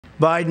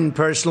Biden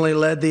personally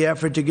led the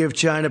effort to give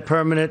China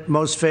permanent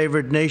most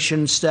favored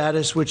nation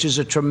status, which is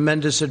a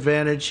tremendous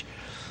advantage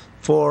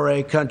for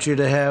a country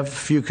to have.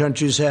 Few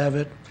countries have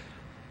it,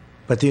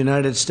 but the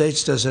United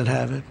States doesn't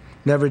have it.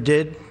 Never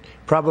did,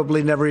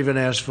 probably never even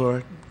asked for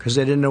it, because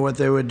they didn't know what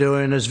they were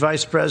doing. As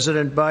Vice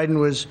President, Biden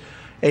was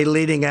a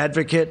leading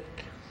advocate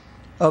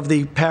of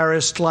the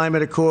Paris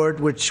Climate Accord,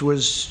 which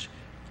was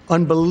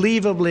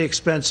unbelievably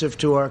expensive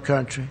to our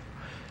country,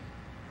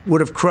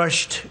 would have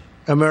crushed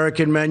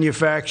American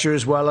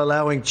manufacturers while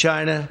allowing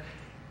China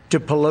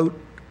to pollute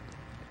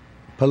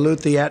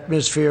the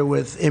atmosphere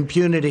with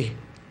impunity.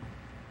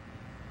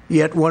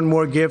 Yet one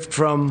more gift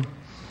from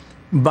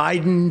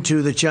Biden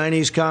to the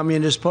Chinese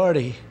Communist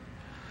Party.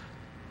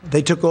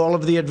 They took all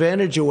of the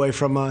advantage away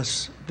from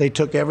us. They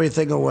took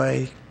everything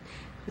away.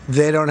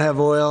 They don't have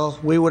oil.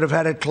 We would have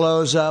had to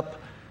close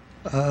up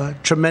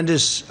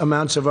tremendous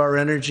amounts of our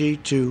energy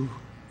to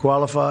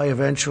qualify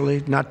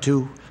eventually, not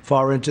too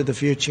far into the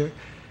future.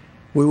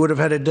 We would have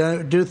had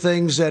to do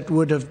things that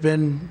would have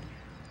been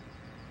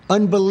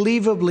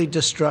unbelievably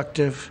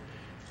destructive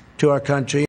to our country.